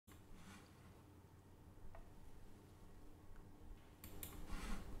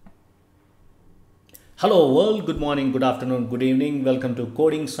Hello world, good morning, good afternoon, good evening. Welcome to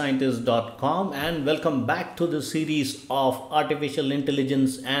codingscientist.com and welcome back to the series of artificial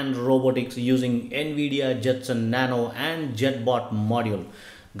intelligence and robotics using NVIDIA Jetson Nano and JetBot module.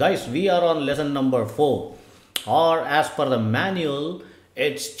 Guys, we are on lesson number 4, or as per the manual,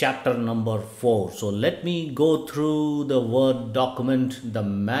 it's chapter number 4. So let me go through the Word document, the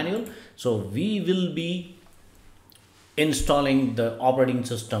manual. So we will be installing the operating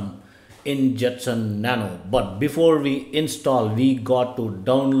system in Jetson Nano, but before we install we got to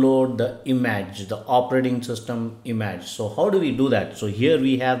download the image, the operating system image. So how do we do that? So here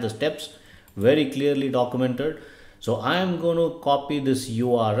we have the steps very clearly documented. So I am going to copy this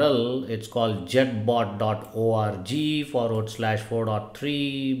URL. It's called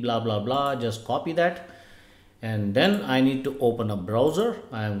jetbot.org/4.3 blah blah blah. Just copy that, and then I need to open a browser.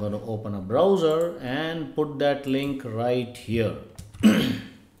 I am going to open a browser and put that link right here.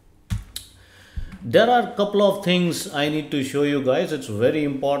 There are a couple of things I need to show you guys. It's very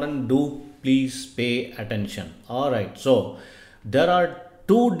important. Do please pay attention. All right. So there are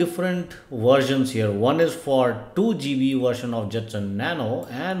two different versions here. One is for 2 GB version of Jetson Nano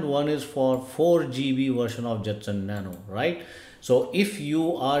and one is for 4 GB version of Jetson Nano, right? So if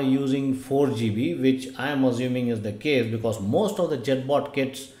you are using 4 GB, which I am assuming is the case because most of the JetBot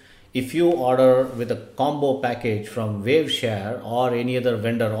kits, if you order with a combo package from Waveshare or any other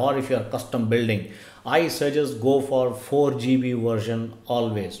vendor, or if you are custom building, I suggest go for 4 GB version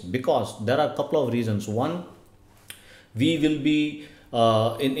always, because there are a couple of reasons. One, we will be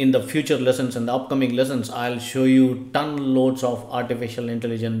in the future lessons and the upcoming lessons, I'll show you ton loads of artificial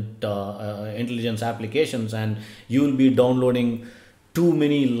intelligence applications, and you will be downloading too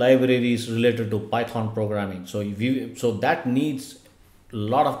many libraries related to Python programming. So that needs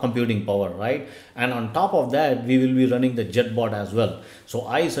lot of computing power, right? And on top of that, we will be running the JetBot as well. So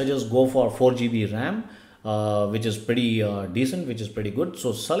I suggest go for 4 GB RAM, which is pretty decent, which is pretty good.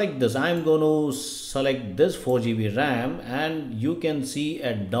 So select this. I'm going to select this 4 GB RAM, and you can see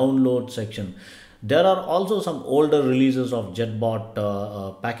a download section. There are also some older releases of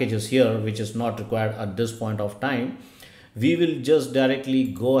JetBot packages here, which is not required at this point of time. We will just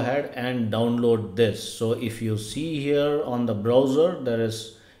directly go ahead and download this. So if you see here on the browser, there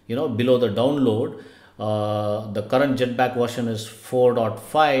is, below the download, the current Jetpack version is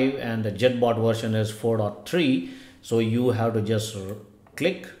 4.5 and the JetBot version is 4.3. So you have to just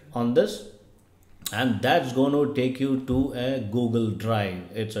click on this, and that's going to take you to a Google Drive.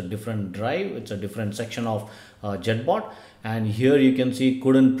 It's a different drive. It's a different section of JetBot. And here you can see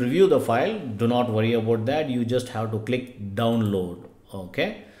couldn't preview the file. Do not worry about that. You just have to click download.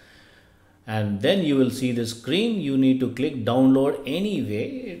 Okay. And then you will see the screen. You need to click download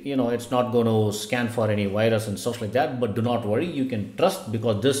anyway. It's not going to scan for any virus and stuff like that, but do not worry. You can trust,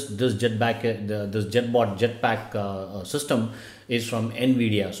 because this JetBot Jetpack system is from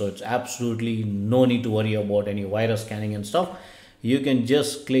NVIDIA. So it's absolutely no need to worry about any virus scanning and stuff. You can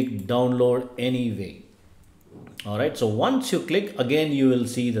just click download anyway. All right. So once you click, again, you will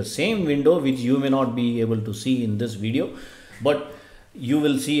see the same window, which you may not be able to see in this video, but you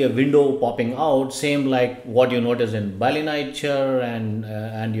will see a window popping out, same like what you notice in Balinature and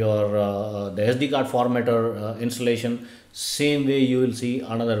your the SD card formatter installation. Same way you will see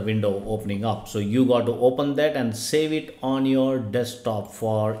another window opening up. So you got to open that and save it on your desktop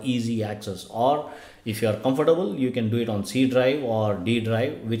for easy access, or if you are comfortable, you can do it on C drive or D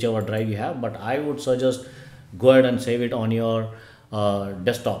drive, whichever drive you have, but I would suggest go ahead and save it on your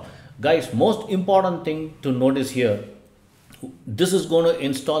desktop. Guys, most important thing to notice here, this is going to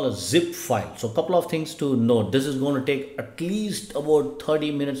install a zip file. So a couple of things to note. This is going to take at least about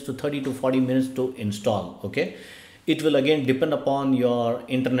 30 to 40 minutes to install. Okay. It will again depend upon your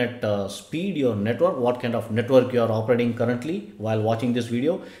internet speed, your network, what kind of network you are operating currently while watching this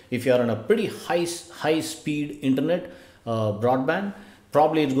video. If you are on a pretty high speed internet broadband,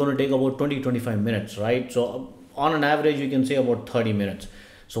 probably it's going to take about 20-25 minutes, right? So on an average, you can say about 30 minutes.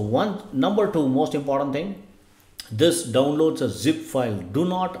 So number two, most important thing, this downloads a zip file. Do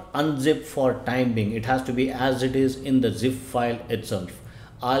not unzip for time being. It has to be as it is in the zip file itself.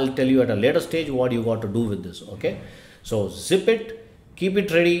 I'll tell you at a later stage what you got to do with this. Okay. So zip it, keep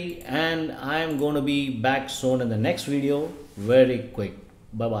it ready, and I'm going to be back soon in the next video very quick.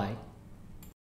 Bye-bye.